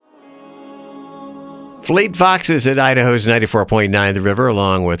Fleet Foxes at Idaho's 94.9 The River,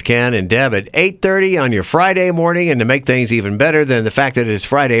 along with Ken and Deb at 8:30 on your Friday morning. And to make things even better than the fact that it's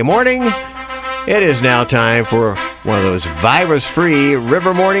Friday morning, it is now time for one of those virus-free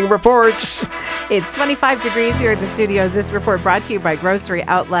River Morning Reports. It's 25 degrees here at the studios. This report brought to you by Grocery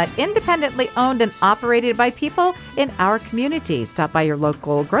Outlet, independently owned and operated by people in our community. Stop by your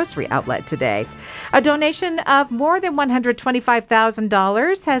local grocery outlet today. A donation of more than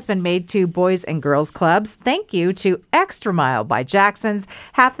 $125,000 has been made to Boys and Girls Clubs. Thank you to Extra Mile by Jackson's.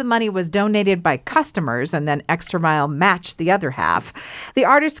 Half the money was donated by customers, and then Extra Mile matched the other half. The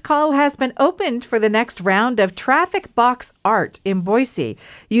artist call has been opened for the next round of Traffic Box Art in Boise.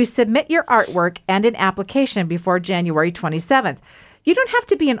 You submit your artwork and an application before January 27th. You don't have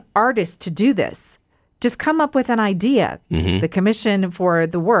to be an artist to do this. Just come up with an idea. The commission for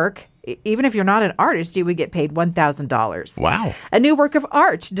the work, even if you're not an artist, you would get paid $1,000. Wow. A new work of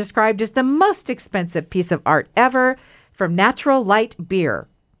art described as the most expensive piece of art ever from Natural Light Beer.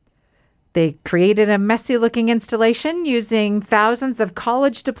 They created a messy-looking installation using thousands of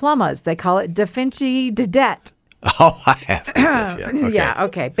college diplomas. They call it Da Vinci Dedet. Oh, I have. Okay. Yeah,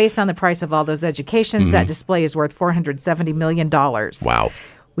 okay. Based on the price of all those educations, that display is worth $470 million. Wow.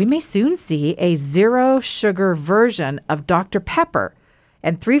 We may soon see a zero-sugar version of Dr. Pepper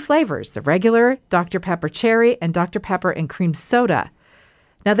and 3 flavors, the regular, Dr. Pepper Cherry, and Dr. Pepper and Cream Soda.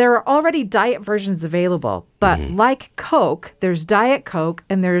 Now, there are already diet versions available, but like Coke, there's Diet Coke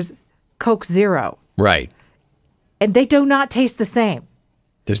and there's Coke Zero. Right. And they do not taste the same.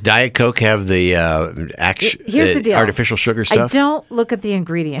 Does Diet Coke have the Here's the deal. artificial sugar stuff? I don't look at the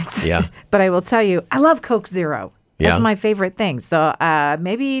ingredients. Yeah. But I will tell you, I love Coke Zero. That's Yeah. my favorite thing. So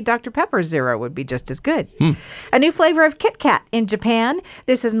maybe Dr. Pepper Zero would be just as good. A new flavor of Kit Kat in Japan.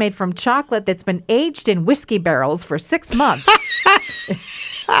 This is made from chocolate that's been aged in whiskey barrels for 6 months.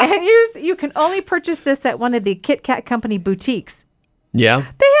 And you can only purchase this at one of the Kit Kat Company boutiques. Yeah.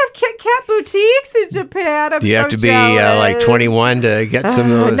 They have Kit Kat boutiques in Japan. Do you have to be like 21 to get some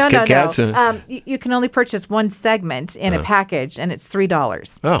of those Kit Kats? No. You can only purchase one segment in a package, and it's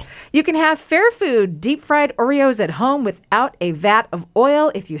 $3. Oh. You can have Fairfood deep-fried Oreos at home without a vat of oil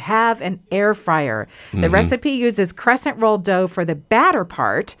if you have an air fryer. The recipe uses crescent roll dough for the batter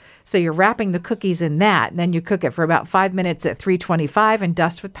part, so you're wrapping the cookies in that. And then you cook it for about 5 minutes at 325 and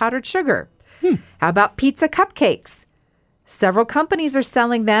dust with powdered sugar. How about pizza cupcakes? Several companies are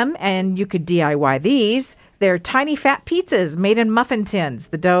selling them, and you could DIY these. They're tiny fat pizzas made in muffin tins,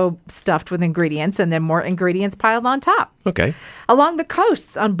 the dough stuffed with ingredients, and then more ingredients piled on top. Okay. Along the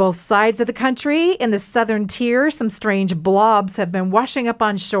coasts on both sides of the country, in the southern tier, some strange blobs have been washing up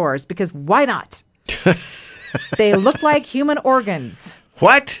on shores, because why not? They look like human organs.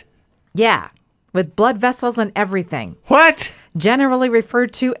 What? Yeah, with blood vessels and everything. What? Generally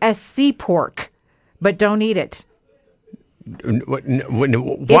referred to as sea pork, but don't eat it.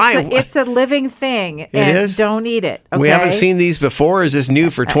 Why? It's a living thing, and It is? don't eat it. Okay? We haven't seen these before. Is this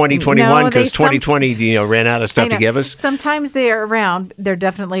new for 2021? No, Because 2020, ran out of stuff to give us. Sometimes they're around. They're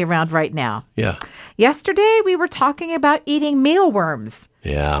definitely around right now. Yeah. Yesterday, we were talking about eating mealworms.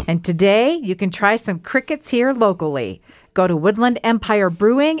 Yeah. And today, you can try some crickets here locally. Go to Woodland Empire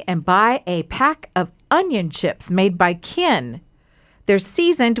Brewing and buy a pack of onion chips made by Kin. They're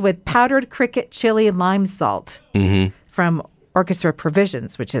seasoned with powdered cricket chili lime salt. From Orchestra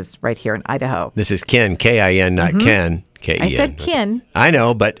Provisions, which is right here in Idaho. This is Ken, K-I-N, not Ken, K-E-N. I said Kin. I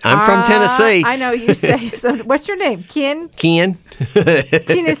know, but I'm from Tennessee. I know you say. So what's your name? Kin? Ken.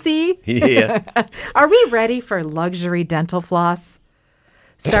 Tennessee? Yeah. Are we ready for luxury dental floss?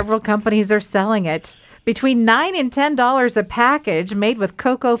 Several companies are selling it. Between $9 and $10 a package, made with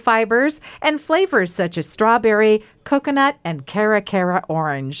cocoa fibers and flavors such as strawberry, coconut, and Cara Cara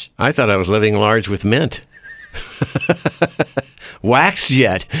orange. I thought I was living large with mint. Waxed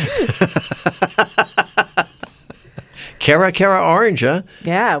yet. Cara Cara orange, huh?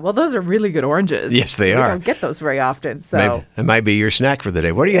 Yeah, well, those are really good oranges. Yes, they You are. don't get those very often. So Maybe, that might be your snack for the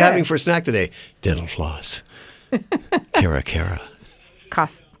day. What are you having for a snack today? Dental floss. Cara Cara.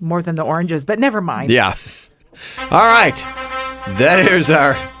 costs more than the oranges, but never mind. Yeah. All right. That is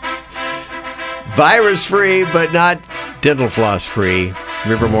our virus-free but not dental floss-free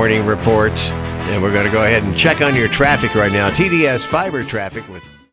River Morning Report. And we're going to go ahead and check on your traffic right now. TDS Fiber Traffic with